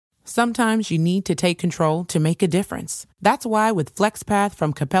Sometimes you need to take control to make a difference. That's why with FlexPath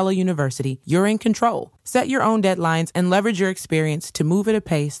from Capella University, you're in control. Set your own deadlines and leverage your experience to move at a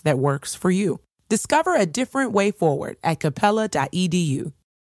pace that works for you. Discover a different way forward at capella.edu.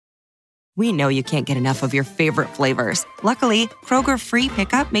 We know you can't get enough of your favorite flavors. Luckily, Kroger Free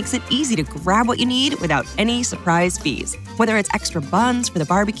Pickup makes it easy to grab what you need without any surprise fees. Whether it's extra buns for the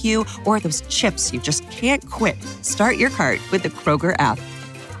barbecue or those chips you just can't quit, start your cart with the Kroger app.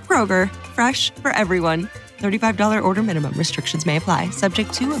 Kroger, fresh for everyone. $35 order minimum. Restrictions may apply.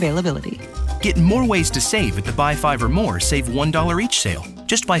 Subject to availability. Get more ways to save at the Buy 5 or More Save $1 each sale.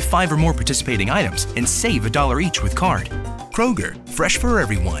 Just buy 5 or more participating items and save $1 each with card. Kroger, fresh for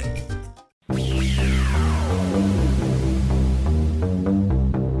everyone.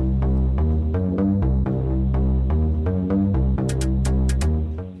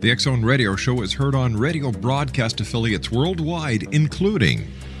 The X-Zone Radio Show is heard on radio broadcast affiliates worldwide, including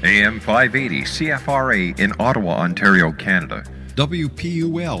AM 580 CFRA in Ottawa, Ontario, Canada.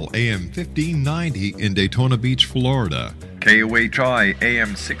 WPUL AM 1590 in Daytona Beach, Florida. KOHI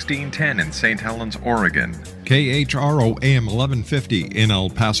AM 1610 in St. Helens, Oregon. KHRO AM 1150 in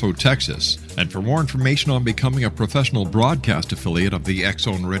El Paso, Texas. And for more information on becoming a professional broadcast affiliate of the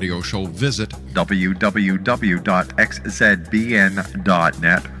X-Zone Radio Show, visit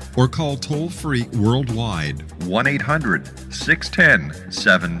www.xzbn.net or call toll-free worldwide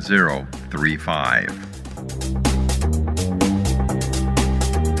 1-800-610-7035.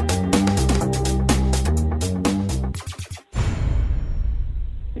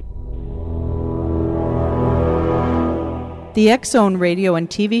 The X-Zone radio and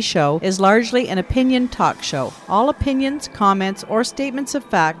TV show is largely an opinion talk show. All opinions, comments, or statements of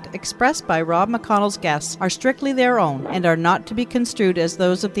fact expressed by Rob McConnell's guests are strictly their own and are not to be construed as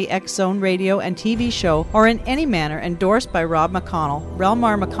those of the X-Zone radio and TV show or in any manner endorsed by Rob McConnell,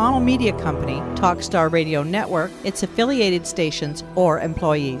 Relmar McConnell Media Company, Talkstar Radio Network, its affiliated stations, or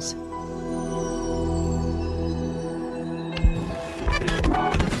employees.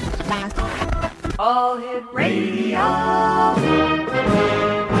 All Hit Radio.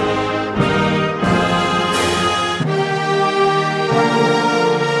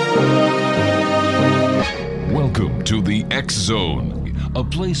 Welcome to the X-Zone, a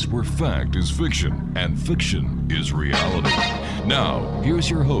place where fact is fiction and fiction is reality. Now, here's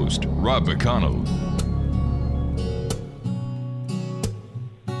your host, Rob McConnell.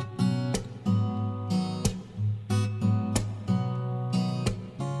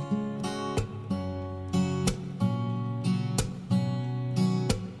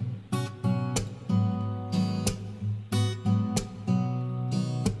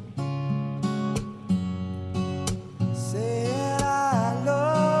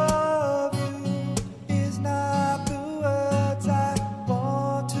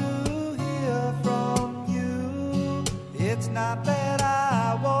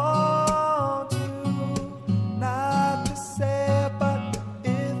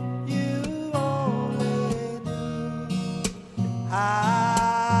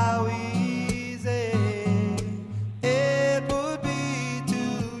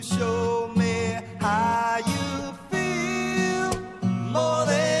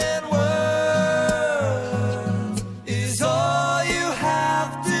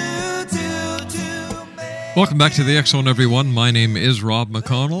 Welcome back to the X-Zone, everyone. My name is Rob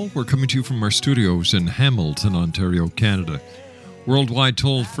McConnell. We're coming to you from our studios in Hamilton, Ontario, Canada. Worldwide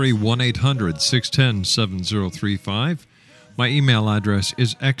toll-free 1-800-610-7035. My email address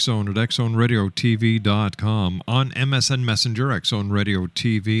is xzone@xzoneradiotv.com. On MSN Messenger,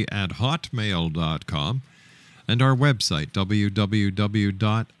 xzoneradiotv@hotmail.com. And our website,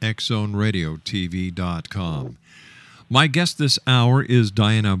 www.xzoneradiotv.com. My guest this hour is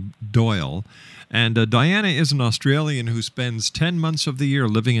Diana Doyle. And Diana is an Australian who spends 10 months of the year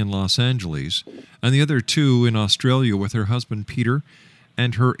living in Los Angeles, and the other 2 in Australia with her husband Peter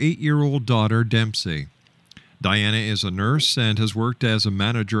and her 8-year-old daughter Dempsey. Diana is a nurse and has worked as a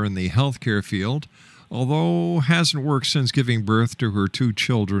manager in the healthcare field, although hasn't worked since giving birth to her 2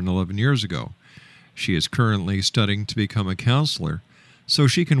 children 11 years ago. She is currently studying to become a counselor, so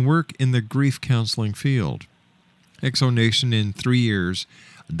she can work in the grief counseling field. X-Zone Nation, in 3 years,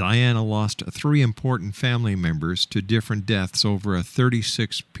 Diana lost 3 important family members to different deaths over a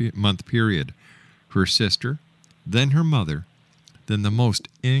 36-month period. Her sister, then her mother, then the most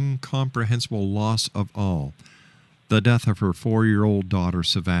incomprehensible loss of all, the death of her 4-year-old daughter,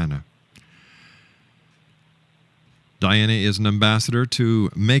 Savannah. Diana is an ambassador to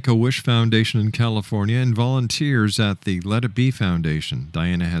Make-A-Wish Foundation in California and volunteers at the Let It Be Foundation.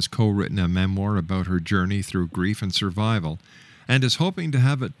 Diana has co-written a memoir about her journey through grief and survival, and is hoping to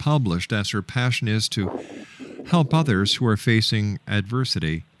have it published, as her passion is to help others who are facing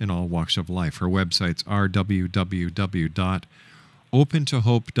adversity in all walks of life. Her websites are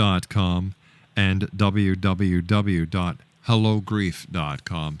www.opentohope.com and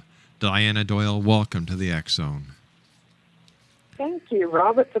www.hellogrief.com. Diana Doyle, welcome to the X Zone. Thank you,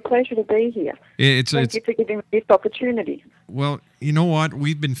 Rob. It's a pleasure to be here. Thank you for giving me this opportunity. Well, you know what?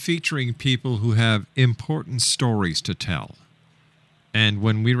 We've been featuring people who have important stories to tell. And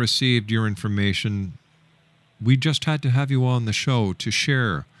when we received your information, we just had to have you on the show to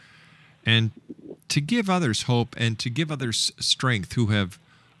share and to give others hope and to give others strength who have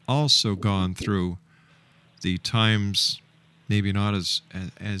also gone through the times, maybe not as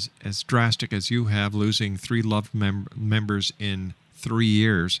drastic as you have, losing 3 loved members in 3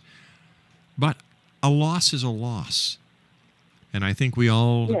 years. But a loss is a loss. And I think we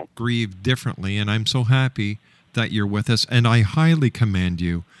all grieve differently. And I'm so happy that you're with us. And I highly commend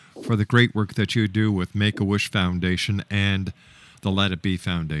you for the great work that you do with Make-A-Wish Foundation and the Let It Be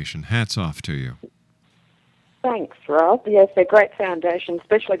Foundation. Hats off to you. Thanks, Rob. Yes, they're great foundations,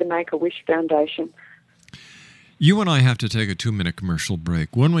 especially the Make-A-Wish Foundation. You and I have to take a 2-minute commercial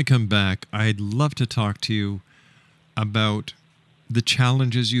break. When we come back, I'd love to talk to you about the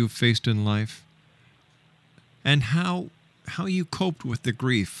challenges you've faced in life and how you coped with the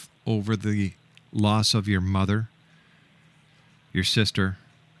grief over the loss of your mother, your sister,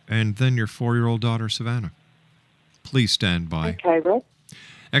 and then your 4-year-old daughter, Savannah. Please stand by. Okay, Rob.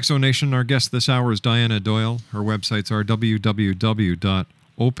 Exonation, our guest this hour is Diana Doyle. Her websites are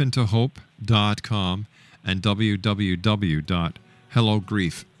www.opentohope.com and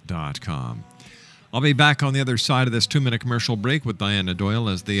www.hellogrief.com. I'll be back on the other side of this 2-minute commercial break with Diana Doyle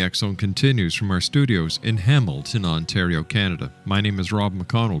as the X Zone continues from our studios in Hamilton, Ontario, Canada. My name is Rob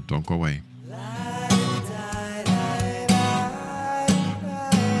McConnell. Don't go away.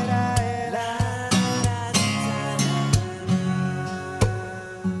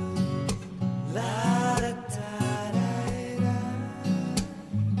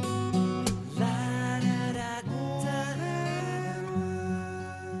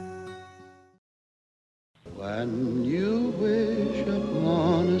 When you wish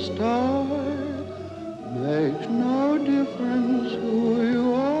upon a star, makes no difference who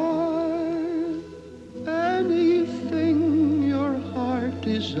you are. Anything your heart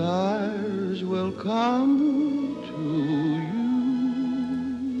desires will come to you.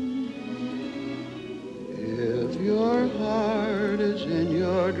 If your heart is in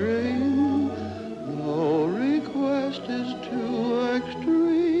your dream, no request is too extreme.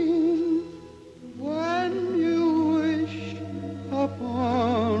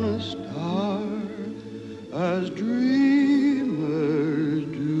 Upon a star, as dreamers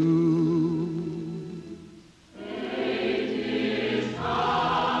do. It is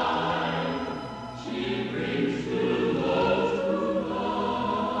time she brings to those who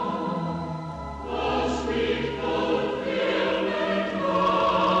long the sweet fulfillment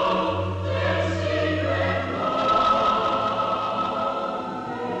of their secret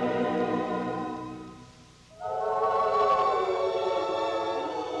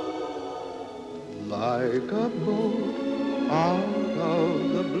like a boat out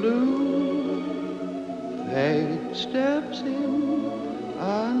of the blue, fate steps in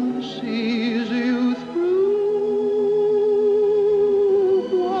and sees you through.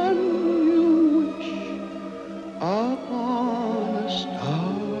 When you wish upon a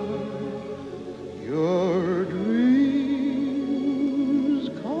star, your dreams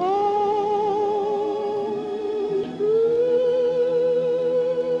come true.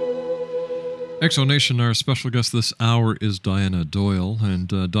 Exonation, our special guest this hour is Diana Doyle.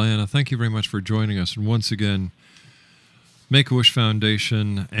 And Diana, thank you very much for joining us. And once again, Make-A-Wish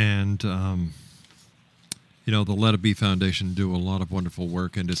Foundation and, the Let It Be Foundation do a lot of wonderful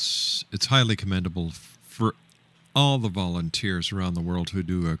work. And it's highly commendable for all the volunteers around the world who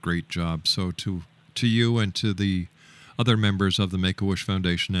do a great job. So to you and to the other members of the Make-A-Wish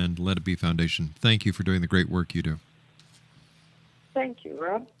Foundation and Let It Be Foundation, thank you for doing the great work you do. Thank you,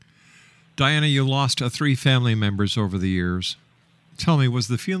 Rob. Diana, you lost 3 family members over the years. Tell me, was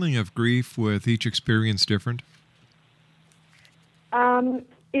the feeling of grief with each experience different?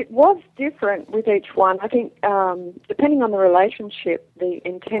 It was different with each one. I think depending on the relationship, the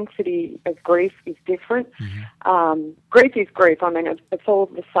intensity of grief is different. Mm-hmm. Grief is grief. I mean, it's all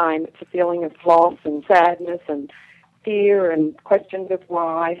the same. It's a feeling of loss and sadness and fear and questions of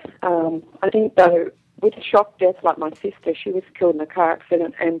why. I think, though, with a shock death like my sister, she was killed in a car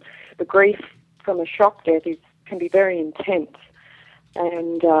accident, and the grief from a shock death can be very intense.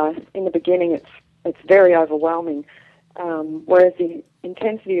 And in the beginning, it's very overwhelming. Whereas the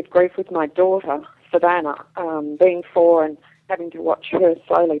intensity of grief with my daughter, Savannah, being 4 and having to watch her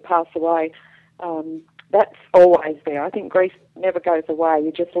slowly pass away, that's always there. I think grief never goes away.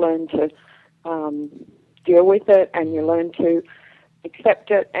 You just learn to deal with it, and you learn to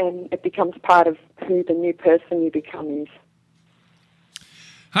accept it, and it becomes part of who the new person you become is.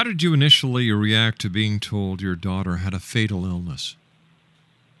 How did you initially react to being told your daughter had a fatal illness?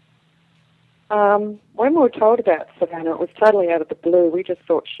 When we were told about Savannah, it was totally out of the blue. We just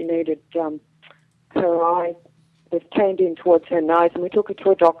thought she needed, her eye was turned in towards her nose, and we took her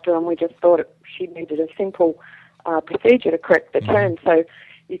to a doctor, and we just thought she needed a simple procedure to correct the turn. So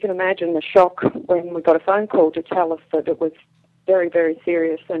you can imagine the shock when we got a phone call to tell us that it was very, very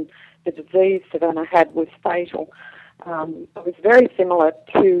serious, and the disease Savannah had was fatal. It was very similar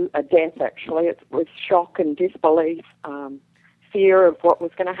to a death, actually. It was shock and disbelief, fear of what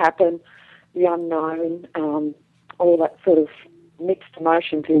was going to happen, the unknown, all that sort of mixed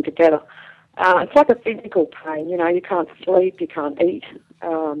emotions in together. It's like a physical pain, you know, you can't sleep, you can't eat.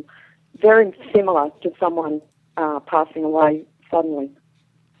 Very similar to someone passing away suddenly.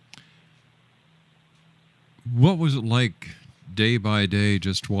 What was it like day by day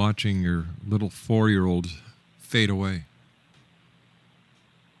just watching your little 4-year-old fade away?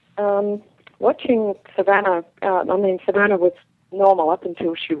 Watching Savannah, Savannah was normal up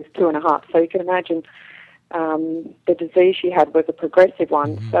until she was 2.5, so you can imagine the disease she had was a progressive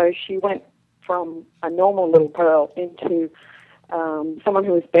one. Mm-hmm. So she went from a normal little girl into someone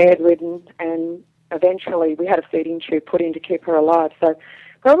who was bedridden, and eventually we had a feeding tube put in to keep her alive. So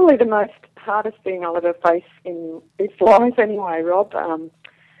probably the most hardest thing I'll ever face in this life anyway, Rob.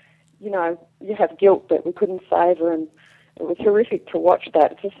 You know, you have guilt that we couldn't save her, and it was horrific to watch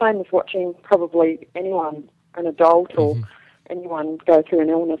that. It's the same as watching probably anyone, an adult or anyone, go through an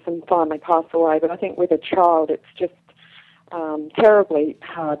illness and finally pass away. But I think with a child, it's just terribly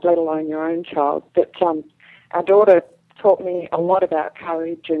hard, let alone your own child. But our daughter taught me a lot about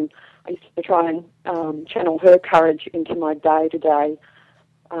courage, and I used to try and channel her courage into my day-to-day,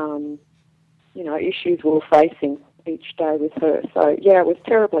 issues we were facing each day with her. So, yeah, it was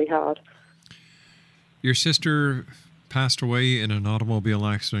terribly hard. Your sister passed away in an automobile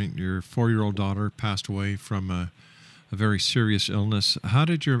accident. Your 4-year-old daughter passed away from a very serious illness. How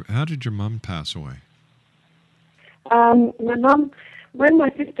did your mum pass away? My mum, when my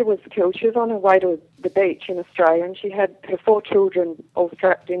sister was killed, she was on her way to the beach in Australia, and she had her 4 children all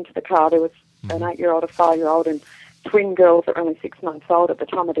strapped into the car. There was an 8-year-old, a 5-year-old, and twin girls that were only 6 months old at the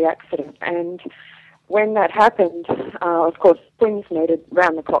time of the accident. And when that happened, of course, twins needed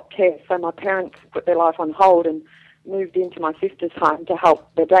round-the-clock care, so my parents put their life on hold and moved into my sister's home to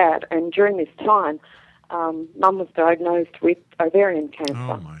help their dad. And during this time, Mum was diagnosed with ovarian cancer.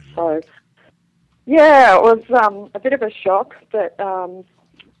 Oh, my Lord. So, yeah, it was a bit of a shock, but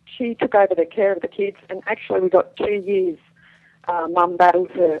she took over the care of the kids, and actually we got 2 years. Mum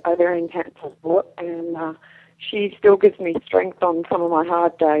battled her ovarian cancer, and she still gives me strength on some of my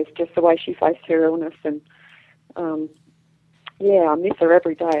hard days, just the way she faced her illness. And, I miss her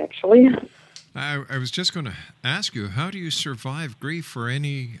every day, actually. I was just going to ask you, how do you survive grief or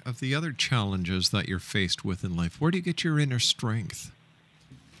any of the other challenges that you're faced with in life? Where do you get your inner strength?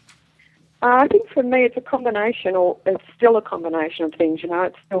 I think for me it's a combination, or it's still a combination of things, you know.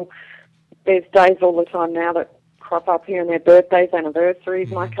 It's still, there's days all the time now that crop up here and there, birthdays, anniversaries.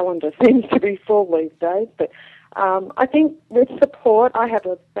 My calendar seems to be full these days. But I think with support, I have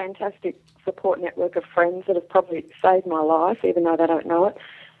a fantastic support network of friends that have probably saved my life, even though they don't know it.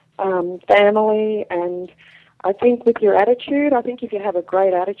 Family, and I think with your attitude, I think if you have a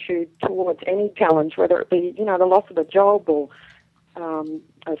great attitude towards any challenge, whether it be, you know, the loss of a job or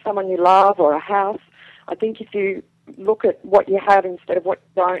someone you love or a house, I think if you look at what you have instead of what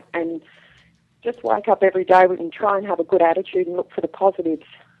you don't, and just wake up every day and try and have a good attitude and look for the positives.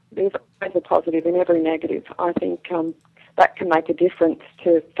 There's always a positive in every negative. I think that can make a difference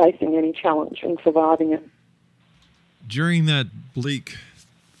to facing any challenge and surviving it. During that bleak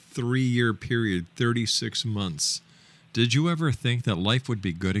 3-year period, 36 months, did you ever think that life would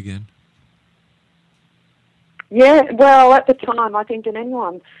be good again? Yeah, well, at the time, I think in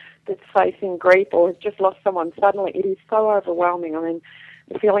anyone that's facing grief or has just lost someone suddenly, it is so overwhelming. I mean,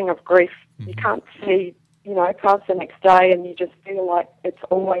 the feeling of grief, you can't see, you know, past the next day, and you just feel like it's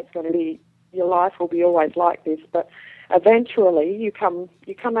always going to be, your life will be always like this. But eventually you come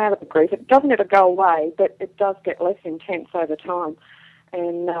out of the grief. It doesn't ever go away, but it does get less intense over time.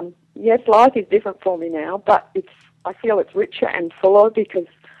 And yes, life is different for me now, but I feel it's richer and fuller because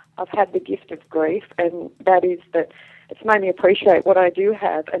I've had the gift of grief, and that is that it's made me appreciate what I do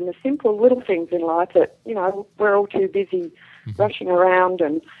have and the simple little things in life that, you know, we're all too busy rushing around,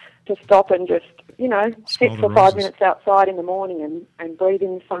 and to stop and just, you know, sit for 5 minutes outside in the morning and breathe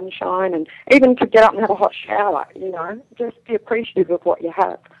in the sunshine, and even to get up and have a hot shower, you know, just be appreciative of what you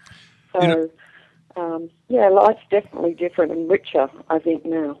have. So, life's definitely different and richer, I think,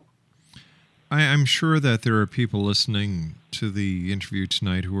 now. I'm sure that there are people listening to the interview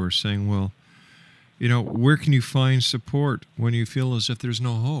tonight who are saying, well, you know, where can you find support when you feel as if there's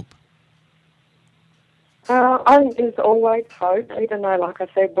no hope? I think there's always hope, even though, like I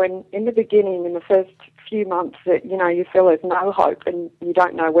said, when in the beginning, in the first few months, that, you know, you feel there's no hope and you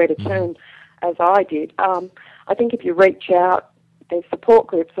don't know where to turn, as I did. I think if you reach out, there's support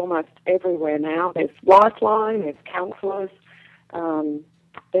groups almost everywhere now. There's Lifeline, there's counsellors.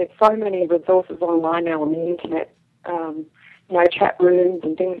 There's so many resources online now on the internet, you know, chat rooms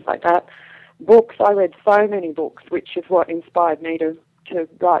and things like that. Books, I read so many books, which is what inspired me to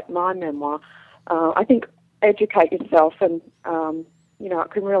write my memoir. I think educate yourself, and, you know,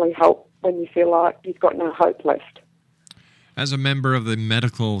 it can really help when you feel like you've got no hope left. As a member of the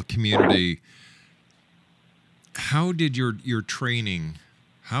medical community, how did your training,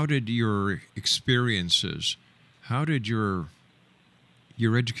 how did your experiences, how did your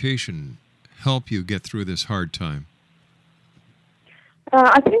education help you get through this hard time?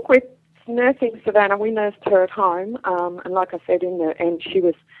 I think with nursing Savannah, we nursed her at home, and like I said, in the end,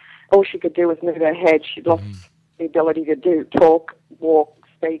 all she could do was move her head. She'd lost the ability to talk, walk,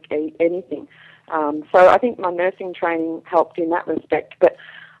 speak, eat, anything. So I think my nursing training helped in that respect. But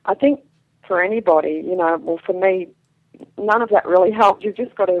I think for anybody, you know, well, for me, none of that really helped. You've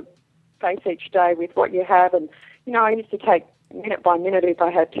just got to face each day with what you have. And, you know, I used to take minute by minute if I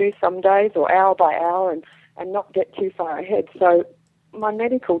had to some days, or hour by hour, and not get too far ahead. So my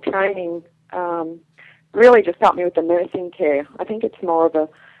medical training really just helped me with the nursing care. I think it's more of a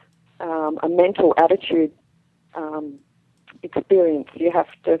mental attitude experience you have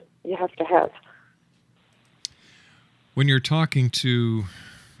to have. When you're talking to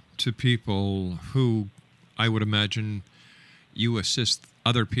people who, I would imagine, you assist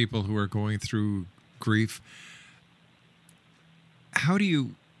other people who are going through grief, how do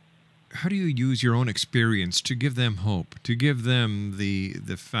you use your own experience to give them hope, to give them the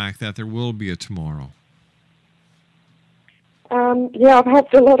fact that there will be a tomorrow? I've had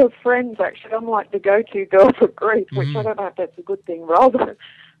a lot of friends, actually. I'm like the go-to girl for grief, which I don't know if that's a good thing, Rob.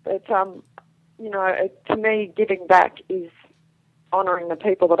 But, you know, to me, giving back is honouring the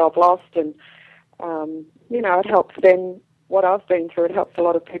people that I've lost, and, you know, it helps them, what I've been through. It helps a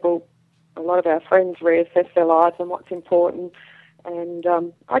lot of people, a lot of our friends reassess their lives and what's important. And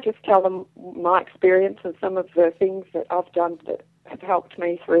I just tell them my experience and some of the things that I've done that have helped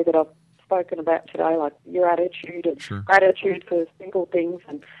me through, that I've spoken about today, like your attitude and gratitude for simple things,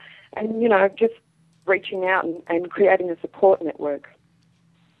 and you know, just reaching out and creating a support network.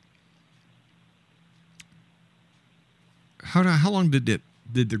 How long did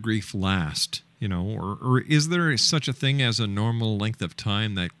the grief last? You know, or is there such a thing as a normal length of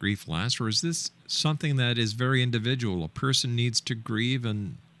time that grief lasts, or is this something that is very individual? A person needs to grieve,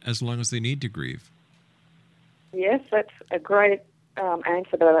 and as long as they need to grieve. Yes, that's a great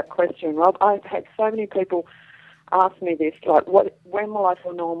answer to that question, Rob. I've had so many people ask me this, like, when will I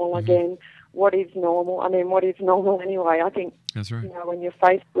feel normal again? What is normal? I mean, what is normal anyway? I think that's right. You know, when you're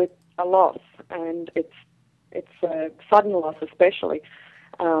faced with a loss, and it's a sudden loss especially,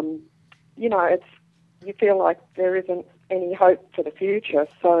 you know, you feel like there isn't any hope for the future.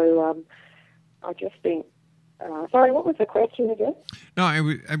 So I just think, sorry, what was the question again? No,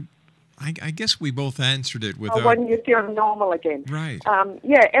 I guess we both answered it with... when you feel normal again. Right.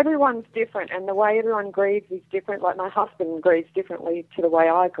 Everyone's different, and the way everyone grieves is different. Like my husband grieves differently to the way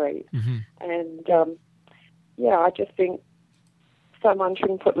I grieve. And, I just think someone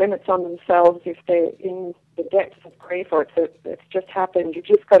shouldn't put limits on themselves if they're in the depths of grief, or it's just happened. You've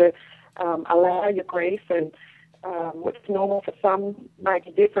just got to allow your grief, and what's normal for some may be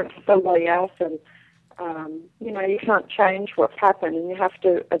different for somebody else, and you know, you can't change what's happened, and you have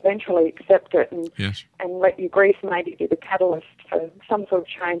to eventually accept it and let your grief maybe be the catalyst for some sort of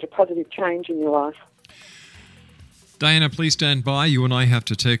change, a positive change in your life. Diana, please stand by. You and I have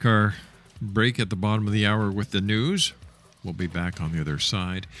to take our break at the bottom of the hour with the news. We'll be back on the other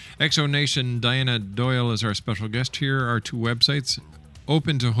side. Exo Nation, Diana Doyle is our special guest here. Our two websites,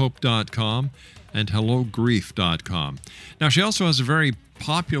 opentohope.com and hellogrief.com. Now, she also has a very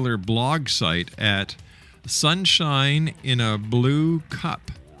popular blog site at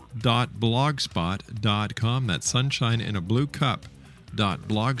sunshineinaBlueCup.blogspot.com. That's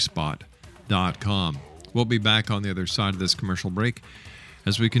sunshineinaBlueCup.blogspot.com. We'll be back on the other side of this commercial break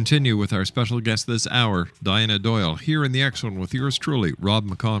as we continue with our special guest this hour, Diana Doyle, here in the X Zone with yours truly, Rob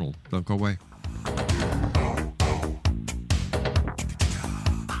McConnell. Don't go away.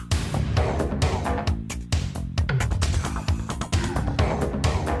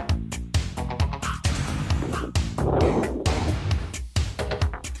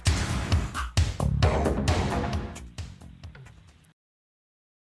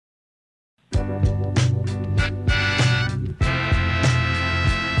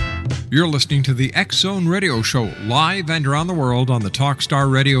 You're listening to the X Zone Radio Show, live and around the world on the Talkstar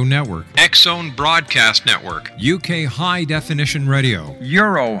Radio Network, X Zone Broadcast Network, UK High Definition Radio,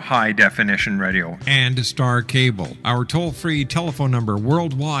 Euro High Definition Radio, and Star Cable. Our toll-free telephone number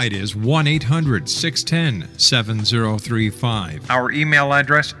worldwide is 1-800-610-7035. Our email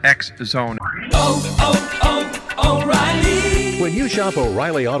address, xzone. O'Reilly. When you shop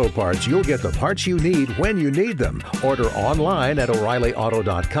O'Reilly Auto Parts, you'll get the parts you need when you need them. Order online at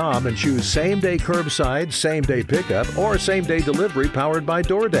O'ReillyAuto.com and choose same-day curbside, same-day pickup, or same-day delivery powered by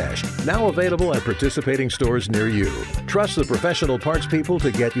DoorDash. Now available at participating stores near you. Trust the professional parts people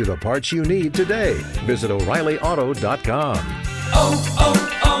to get you the parts you need today. Visit O'ReillyAuto.com.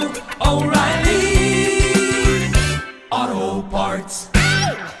 O'Reilly Auto Parts.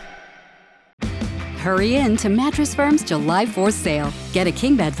 Hurry in to Mattress Firm's July 4th sale. Get a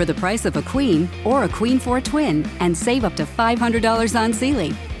king bed for the price of a queen or a queen for a twin and save up to $500 on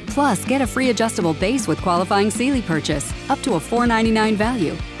Sealy. Plus, get a free adjustable base with qualifying Sealy purchase, up to a $499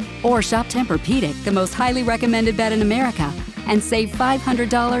 value. Or shop Tempur-Pedic, the most highly recommended bed in America, and save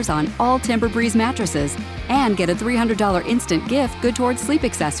 $500 on all Tempur-Breeze mattresses and get a $300 instant gift good towards sleep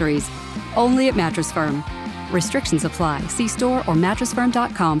accessories. Only at Mattress Firm. Restrictions apply. See store or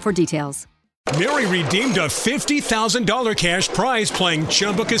mattressfirm.com for details. Mary redeemed a $50,000 cash prize playing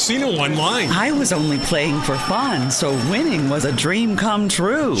Chumba Casino online. I was only playing for fun, so winning was a dream come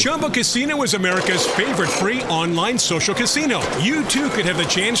true. Chumba Casino is America's favorite free online social casino. You too could have the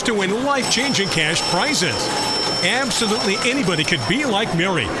chance to win life-changing cash prizes. Absolutely anybody could be like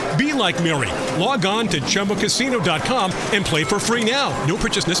Mary. Be like Mary. Log on to ChumbaCasino.com and play for free now. No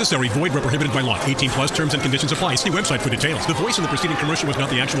purchase necessary. Void where prohibited by law. 18 plus terms and conditions apply. See website for details. The voice in the preceding commercial was not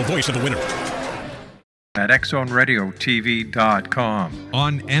the actual voice of the winner. At XZoneRadioTV.com.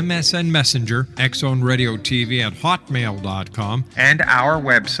 On MSN Messenger, XZone Radio TV at hotmail.com. And our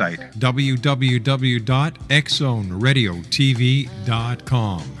website,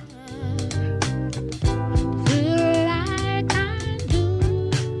 www.xzoneradiotv.com.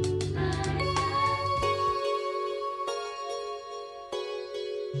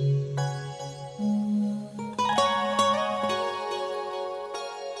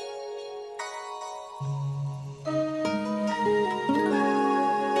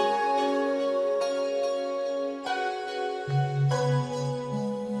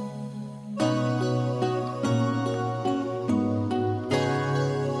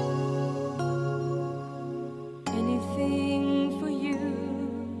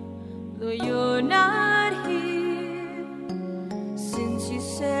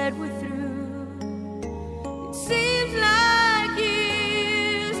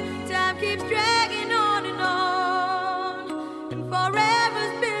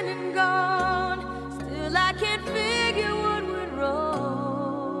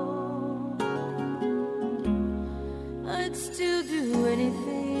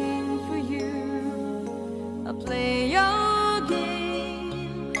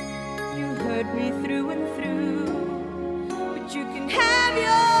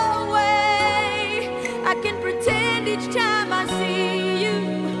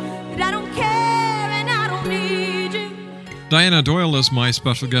 Diana Doyle is my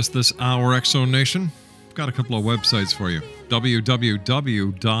special guest this hour, X Zone Nation. Got a couple of websites for you.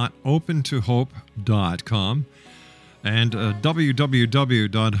 www.opentohope.com and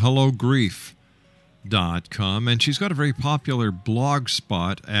www.hellogrief.com. And she's got a very popular blog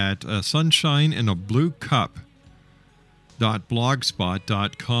spot at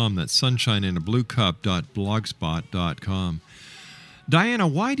sunshineinaBluecup.blogspot.com. That's sunshineinaBluecup.blogspot.com. Diana,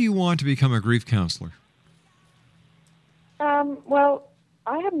 why do you want to become a grief counselor? Well,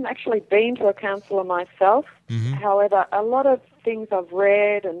 I haven't actually been to a counsellor myself. Mm-hmm. However, a lot of things I've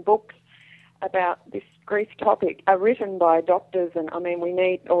read and books about this grief topic are written by doctors, and I mean, we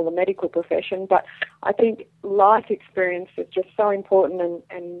need all the medical profession, but I think life experience is just so important,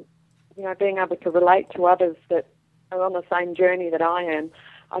 and you know, being able to relate to others that are on the same journey that I am,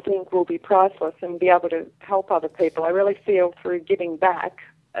 I think will be priceless, and be able to help other people. I really feel through giving back,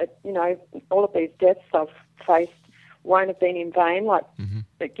 you know, all of these deaths I've faced won't have been in vain. Like,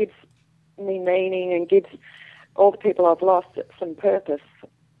 it gives me meaning and gives all the people I've lost some purpose.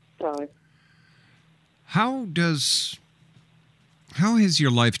 So, how has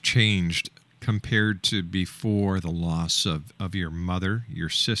your life changed compared to before the loss of your mother, your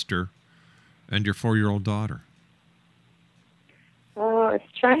sister, and your 4-year-old daughter?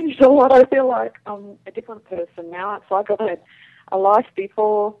 It's changed a lot. I feel like I'm a different person now. It's like I've had a life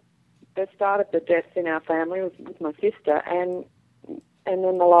before the start of the deaths in our family with my sister, and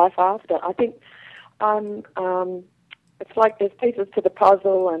then the life after. I think it's like there's pieces to the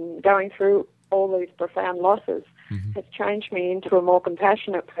puzzle, and going through all these profound losses has changed me into a more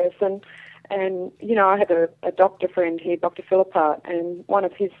compassionate person. And, you know, I had a doctor friend here, Dr. Philippart, and one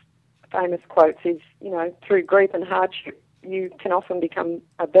of his famous quotes is, you know, through grief and hardship, you can often become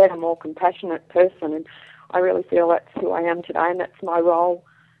a better, more compassionate person. And I really feel that's who I am today, and that's my role,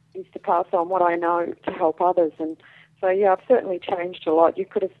 is to pass on what I know to help others. And so, yeah, I've certainly changed a lot. You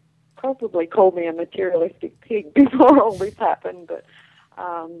could have probably called me a materialistic pig before all this happened, but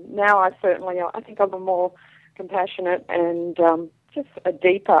now I think I'm a more compassionate and just a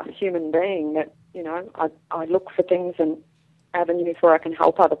deeper human being that, you know, I look for things and avenues where I can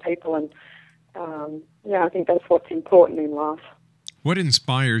help other people, and I think that's what's important in life. What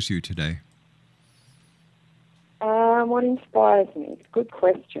inspires you today? What inspires me? Good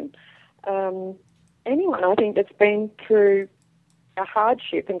question. Anyone, I think, that's been through a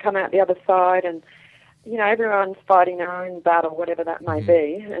hardship and come out the other side, and, you know, everyone's fighting their own battle, whatever that may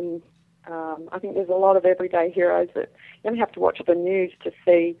be, and I think there's a lot of everyday heroes that you don't have to watch the news to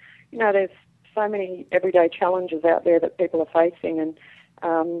see. You know, there's so many everyday challenges out there that people are facing, and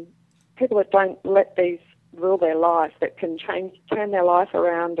people that don't let these rule their life, that can turn their life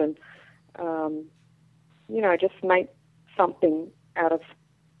around and, you know, just make something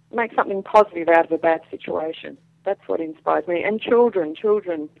positive out of a bad situation. That's what inspires me. And children,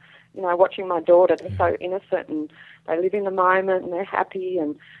 you know, watching my daughter, they're so innocent and they live in the moment and they're happy,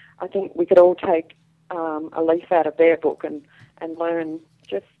 and I think we could all take a leaf out of their book and learn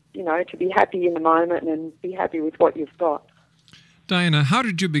just, you know, to be happy in the moment and be happy with what you've got. Diana, how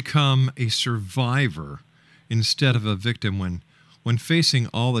did you become a survivor instead of a victim when facing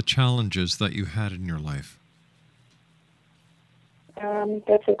all the challenges that you had in your life?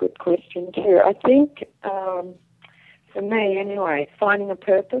 That's a good question too. I think for me anyway, finding a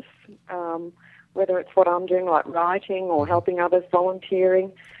purpose, whether it's what I'm doing like writing or helping others,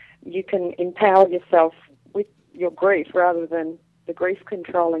 volunteering, you can empower yourself with your grief rather than the grief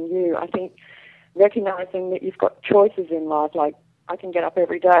controlling you. I think recognizing that you've got choices in life, like I can get up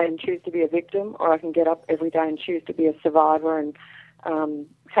every day and choose to be a victim, or I can get up every day and choose to be a survivor and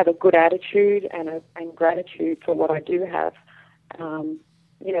have a good attitude and gratitude for what I do have.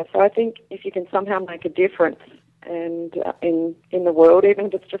 So I think if you can somehow make a difference and in the world, even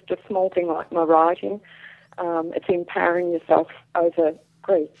if it's just a small thing like my writing, it's empowering yourself over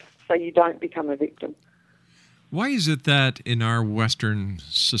grief so you don't become a victim. Why is it that in our Western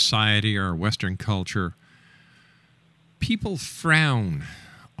society, our Western culture, people frown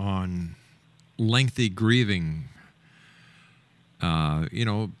on lengthy grieving?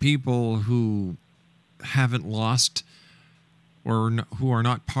 People who haven't lost or who are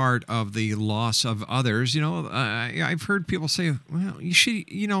not part of the loss of others. I've heard people say, well,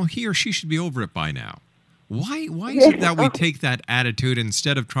 he or she should be over it by now. Why is it that we take that attitude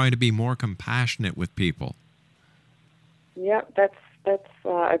instead of trying to be more compassionate with people? Yeah, that's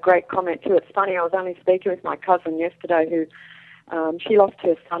a great comment too. It's funny, I was only speaking with my cousin yesterday who she lost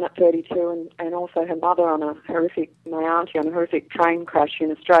her son at 32 and also her mother my auntie on a horrific train crash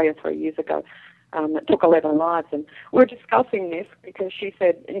in Australia 3 years ago that took 11 lives. And we were discussing this because she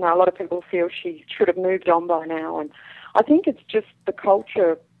said, a lot of people feel she should have moved on by now. And I think it's just the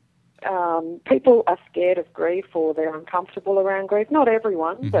culture. People are scared of grief or they're uncomfortable around grief. Not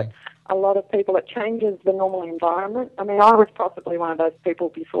everyone, but a lot of people. It changes the normal environment. I mean, I was possibly one of those people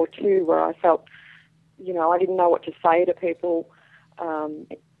before too where I felt, I didn't know what to say to people.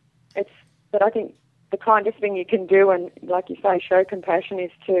 But I think the kindest thing you can do, and like you say, show compassion,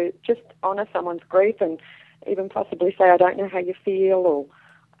 is to just honour someone's grief and even possibly say, I don't know how you feel, or,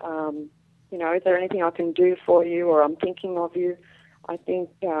 is there anything I can do for you, or I'm thinking of you. I think,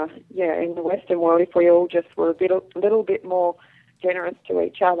 in the Western world, if we all just were a little bit more generous to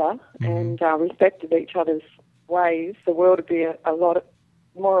each other and respected each other's ways, the world would be a lot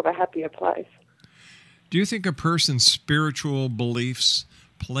more of a happier place. Do you think a person's spiritual beliefs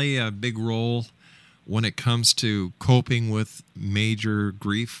play a big role when it comes to coping with major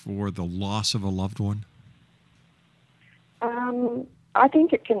grief or the loss of a loved one? I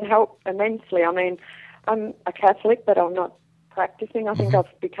think it can help immensely. I mean, I'm a Catholic, but I'm not practicing. I think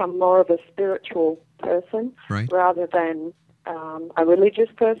I've become more of a spiritual person rather than a religious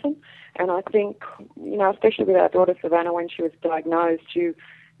person. And I think, especially with our daughter Savannah, when she was diagnosed, you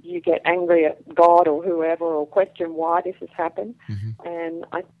get angry at God or whoever or question why this has happened. And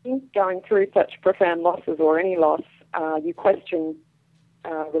I think going through such profound losses or any loss, you question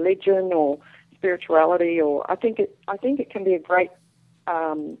religion or spirituality, or I think it can be a great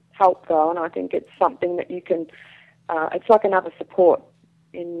help though, and I think it's something that you can. It's like another support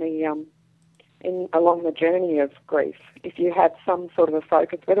along the journey of grief. If you have some sort of a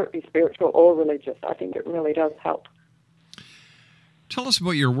focus, whether it be spiritual or religious, I think it really does help. Tell us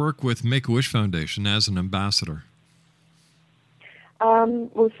about your work with Make-A-Wish Foundation as an ambassador.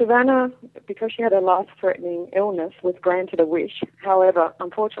 Well, Savannah, because she had a life-threatening illness, was granted a wish. However,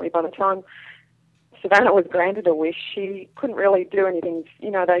 unfortunately, by the time Savannah was granted a wish, she couldn't really do anything.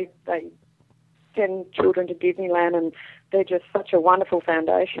 They send children to Disneyland, and they're just such a wonderful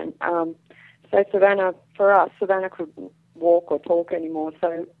foundation. So Savannah couldn't walk or talk anymore.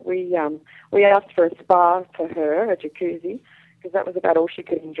 So we asked for a spa for her, a jacuzzi, because that was about all she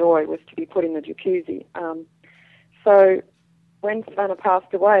could enjoy, was to be put in the jacuzzi. So when Savannah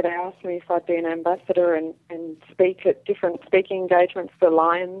passed away, they asked me if I'd be an ambassador and speak at different speaking engagements for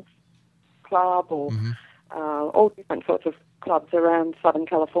Lions Club or all different sorts of clubs around Southern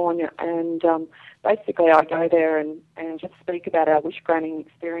California. And basically I go there and just speak about our wish-granting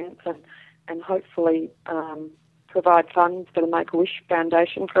experience and hopefully provide funds for the Make-A-Wish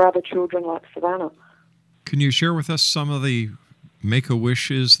Foundation for other children like Savannah. Can you share with us some of the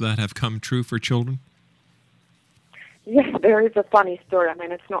Make-A-Wishes that have come true for children? Yes, there is a funny story. I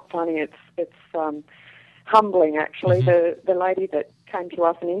mean, it's not funny. It's humbling, actually. The lady that came to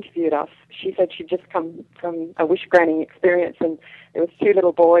us and interviewed us, she said she'd just come from a wish-granting experience, and there was 2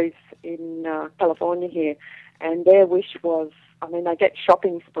 little boys in California here, and their wish was, they get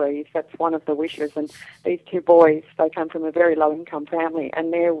shopping sprees. That's one of the wishes. And these 2 boys, they come from a very low-income family,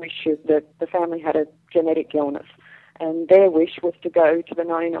 and their wish is that the family had a genetic illness. And their wish was to go to the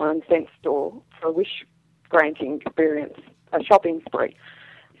 99-cent store for a wish-granting experience, a shopping spree.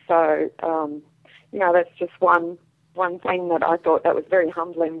 So, that's just one thing that I thought that was very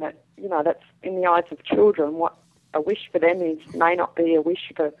humbling, that, that's in the eyes of children. What a wish for them may not be a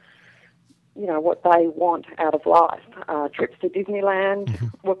wish for what they want out of life. Trips to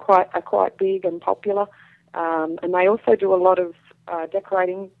Disneyland are quite big and popular, and they also do a lot of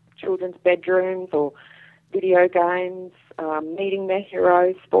decorating children's bedrooms or video games, meeting their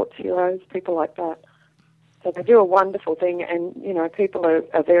heroes, sports heroes, people like that. So they do a wonderful thing, and people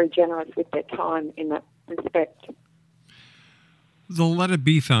are very generous with their time in that respect. The Let It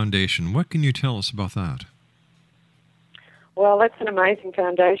Be Foundation, what can you tell us about that? Well, that's an amazing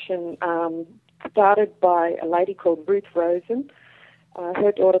foundation started by a lady called Ruth Rosen.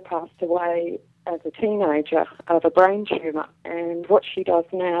 Her daughter passed away as a teenager of a brain tumour, and what she does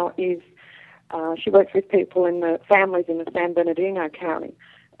now is she works with people in the families in the San Bernardino County,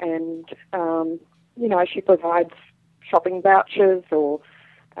 and she provides shopping vouchers or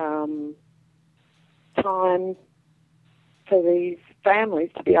time for these families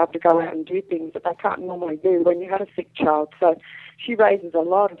to be able to go out and do things that they can't normally do when you have a sick child. So she raises a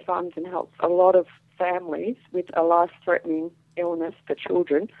lot of funds and helps a lot of families with a life-threatening illness for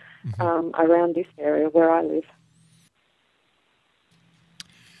children around this area where I live.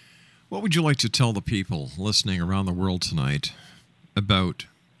 What would you like to tell the people listening around the world tonight about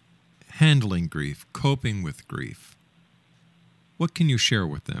handling grief, coping with grief? What can you share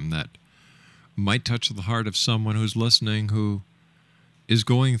with them that might touch the heart of someone who's listening who is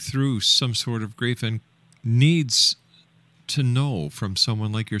going through some sort of grief and needs to know from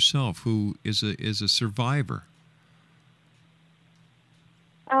someone like yourself who is a survivor?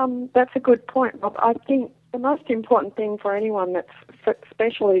 That's a good point, Rob. I think the most important thing for anyone that's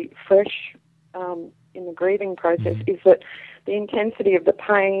especially fresh in the grieving process is that the intensity of the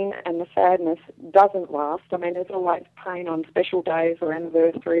pain and the sadness doesn't last. I mean, there's always pain on special days or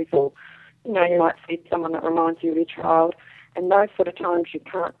anniversaries, or, you might see someone that reminds you of your child, and those sort of times you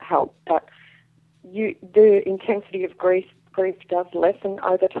can't help. But the intensity of grief does lessen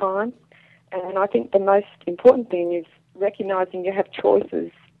over time. And I think the most important thing is recognising you have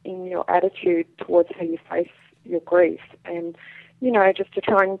choices in your attitude towards how you face your grief, and just to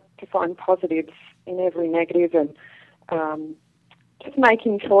try to find positives in every negative, and just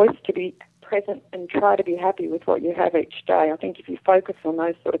making choice to be present and try to be happy with what you have each day. I think if you focus on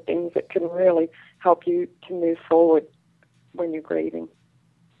those sort of things, it can really help you to move forward when you're grieving.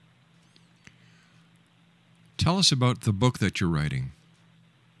 Tell us about the book that you're writing.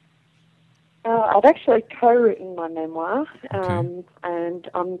 I've actually co-written my memoir, and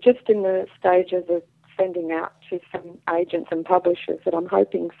I'm just in the stages of sending out to some agents and publishers that I'm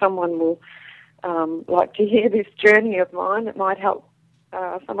hoping someone will like to hear this journey of mine. It might help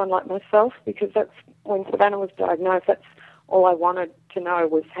someone like myself, because that's when Savannah was diagnosed, that's all I wanted to know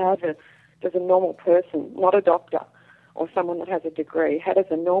was how does a normal person, not a doctor or someone that has a degree, how does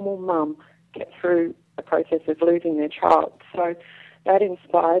a normal mum get through the process of losing their child? So that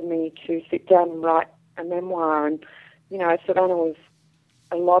inspired me to sit down and write a memoir. And, you know, Savannah was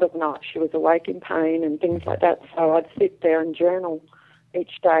a lot of nights. She was awake in pain and things like that. So I'd sit there and journal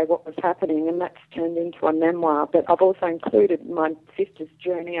each day what was happening, and that's turned into a memoir. But I've also included my sister's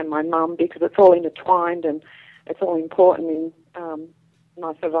journey and my mum, because it's all intertwined and it's all important in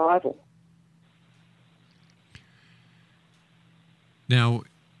my survival. Now,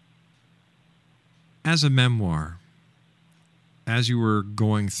 as a memoir, as you were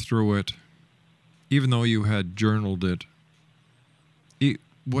going through it, even though you had journaled it, it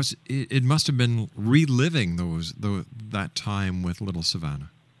must have been reliving that time with little Savannah.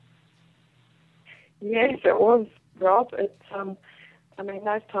 Yes, it was, Rob. It's I mean,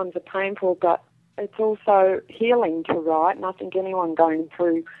 those times are painful, but it's also healing to write. And I think anyone going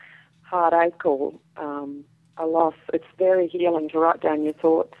through heartache or a loss, it's very healing to write down your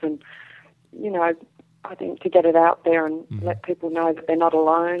thoughts. And, you know, I think to get it out there and let people know that they're not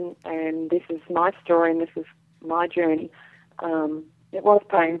alone, and this is my story and this is my journey. It was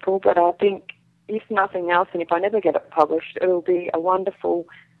painful, but I think if nothing else, and if I never get it published, it'll be a wonderful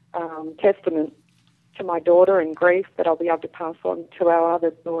testament to my daughter in grief that I'll be able to pass on to our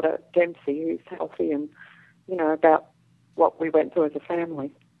other daughter, Dempsey, who's healthy, and, you know, about what we went through as a family.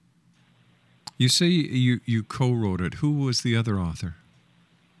 You say you co-wrote it. Who was the other author?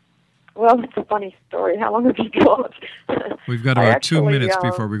 Well, it's a funny story. How long have you got? We've got about 2 minutes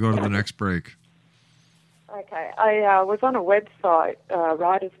before we go to the next break. Okay. I was on a website,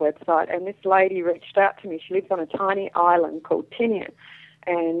 writer's website, and this lady reached out to me. She lives on a tiny island called Tinian,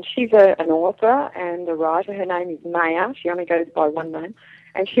 and she's an author and a writer. Her name is Maya. She only goes by one name,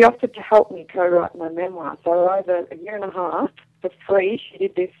 and she offered to help me co-write my memoir. So over a year and a half, for free, she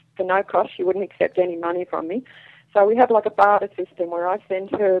did this for no cost. She wouldn't accept any money from me. So we have like a barter system where I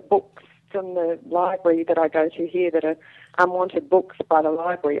send her books from the library that I go to here that are unwanted books by the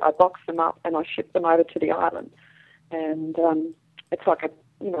library. I box them up and I ship them over to the island. And it's like a,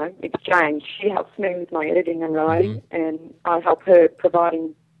 you know, exchange. She helps me with my editing and writing, and I help her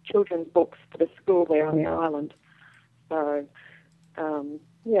providing children's books for the school there on the island. So,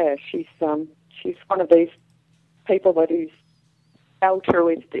 yeah, she's one of these people that is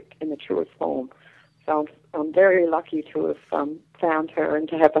altruistic in the truest form. So I'm very lucky to have found her and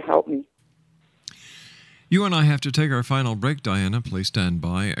to have her help me. You and I have to take our final break, Diana. Please stand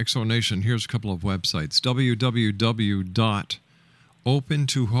by. Exonation, here's a couple of websites.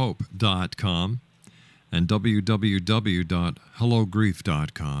 www.opentohope.com and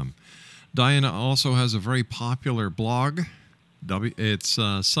www.hellogrief.com. Diana also has a very popular blog. It's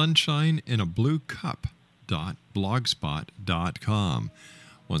sunshineinaBlueCup.blogspot.com.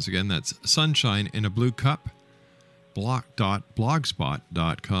 Once again, that's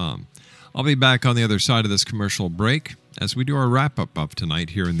sunshineinaBlueCup.blogspot.com. I'll be back on the other side of this commercial break as we do our wrap-up of tonight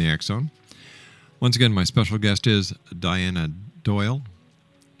here in the X Zone. Once again, my special guest is Diana Doyle.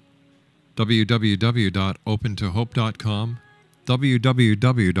 www.opentohope.com,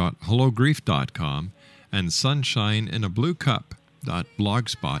 www.hellogrief.com, and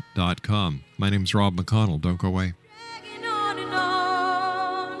sunshineinaBlueCup.blogspot.com. My name's Rob McConnell. Don't go away.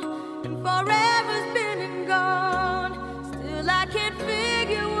 And forever's been and gone. Still I can't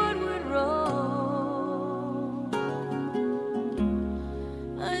figure what went wrong.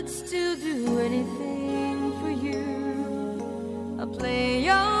 I'd still do anything for you. I'll play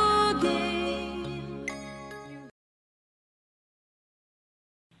your game.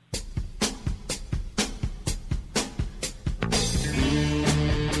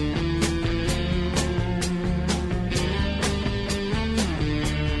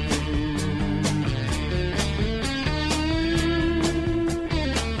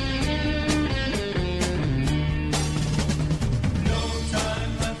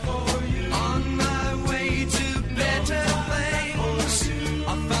 On my way to better things,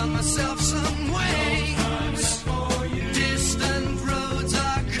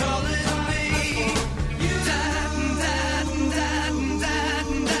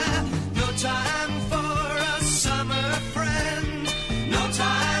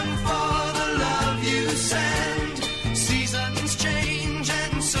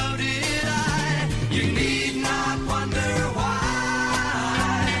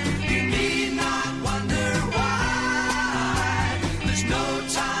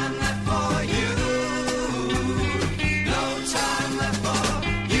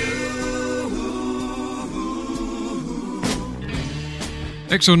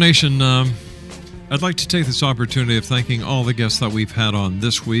 Exonation, I'd like to take this opportunity of thanking all the guests that we've had on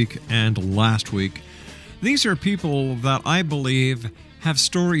this week and last week. These are people that I believe have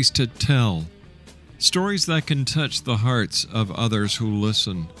stories to tell, stories that can touch the hearts of others who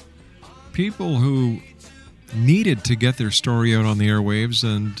listen, people who needed to get their story out on the airwaves,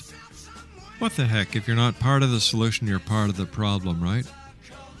 and what the heck, if you're not part of the solution, you're part of the problem, right?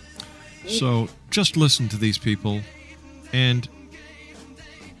 So just listen to these people, and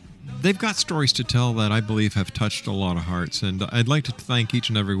they've got stories to tell that I believe have touched a lot of hearts, and I'd like to thank each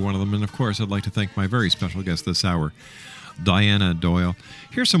and every one of them. And of course, I'd like to thank my very special guest this hour, Diana Doyle.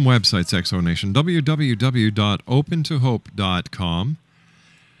 Here's some websites, Exonation: www.opentohope.com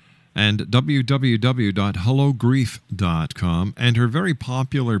and www.hellogrief.com. And her very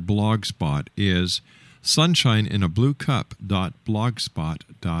popular blog spot is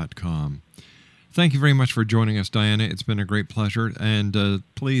sunshineinabluecup.blogspot.com. Thank you very much for joining us, Diana. It's been a great pleasure. And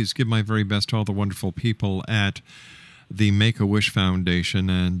please give my very best to all the wonderful people at the Make-A-Wish Foundation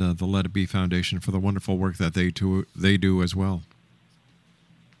and the Let It Be Foundation for the wonderful work that they do as well.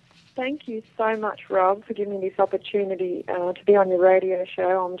 Thank you so much, Rob, for giving me this opportunity to be on your radio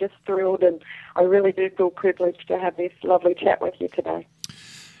show. I'm just thrilled, and I really do feel privileged to have this lovely chat with you today.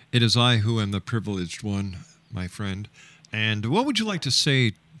 It is I who am the privileged one, my friend. And what would you like to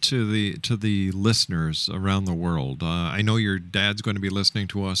say to the listeners around the world? I know your dad's going to be listening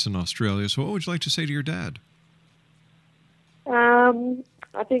to us in Australia, so what would you like to say to your dad?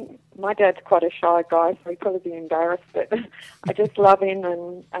 I think my dad's quite a shy guy, so he'd probably be embarrassed, but I just love him,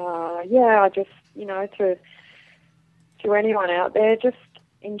 and I just, to anyone out there, just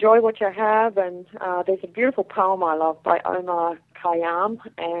enjoy what you have. And there's a beautiful poem I love by Omar Khayyam,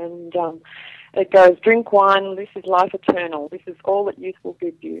 and it goes, "Drink wine, this is life eternal. This is all that youth will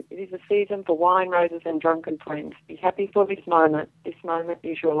give you. It is a season for wine, roses, and drunken friends. Be happy for this moment. This moment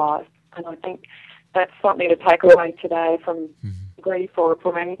is your life." And I think that's something to take away today from grief or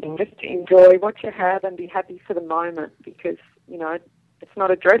from anything. Just to enjoy what you have and be happy for the moment, because, it's not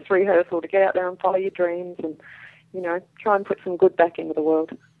a dress rehearsal to get out there and follow your dreams and, try and put some good back into the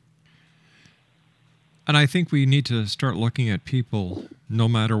world. And I think we need to start looking at people, no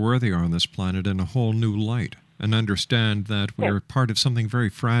matter where they are on this planet, in a whole new light, and understand that we're part of something very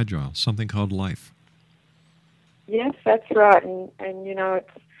fragile, something called life. Yes, that's right. And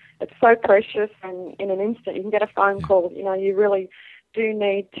it's so precious, and in an instant you can get a phone call. You really do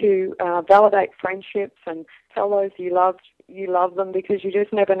need to validate friendships and tell those you love them, because you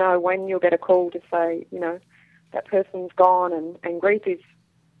just never know when you'll get a call to say, that person's gone, and grief is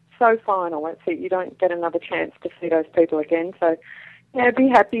so final. You don't get another chance to see those people again. So, be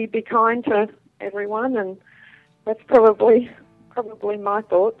happy, be kind to everyone, and that's probably my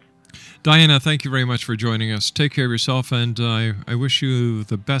thoughts. Diana, thank you very much for joining us. Take care of yourself, and I wish you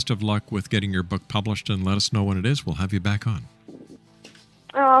the best of luck with getting your book published, and let us know when it is. We'll have you back on.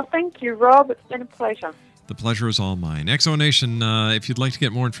 Oh, thank you, Rob. It's been a pleasure. The pleasure is all mine. Exonation, if you'd like to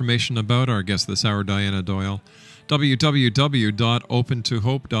get more information about our guest this hour, Diana Doyle,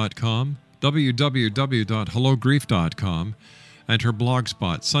 www.opentohope.com, www.hellogrief.com, and her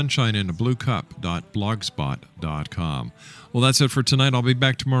blogspot, sunshineinabluecup.blogspot.com. Well, that's it for tonight. I'll be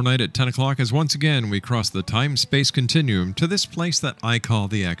back tomorrow night at 10 o'clock as once again we cross the time-space continuum to this place that I call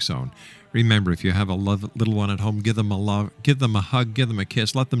the X-Zone. Remember, if you have a little one at home, give them a hug, give them a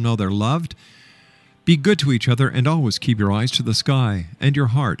kiss, let them know they're loved. Be good to each other, and always keep your eyes to the sky and your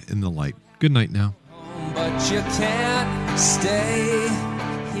heart in the light. Good night now. But you can't stay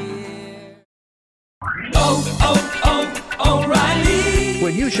here. O'Reilly.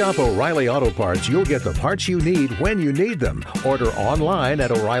 When you shop O'Reilly Auto Parts, you'll get the parts you need when you need them. Order online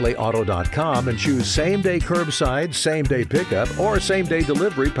at O'ReillyAuto.com and choose same-day curbside, same-day pickup, or same-day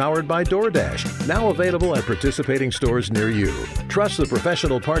delivery powered by DoorDash. Now available at participating stores near you. Trust the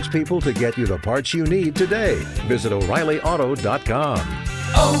professional parts people to get you the parts you need today. Visit O'ReillyAuto.com.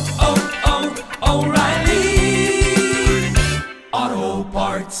 O'Reilly Auto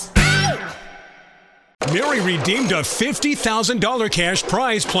Parts. Mary redeemed a $50,000 cash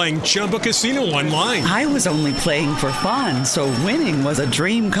prize playing Chumba Casino online. I was only playing for fun, so winning was a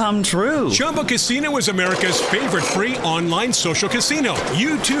dream come true. Chumba Casino is America's favorite free online social casino.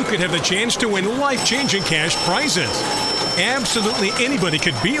 You too could have the chance to win life-changing cash prizes. Absolutely anybody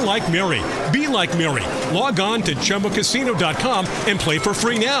could be like Mary. Be like Mary. Log on to ChumbaCasino.com and play for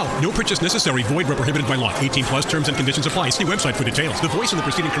free now. No purchase necessary. Void where prohibited by law. 18 plus terms and conditions apply. See website for details. The voice in the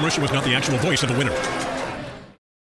preceding commercial was not the actual voice of the winner.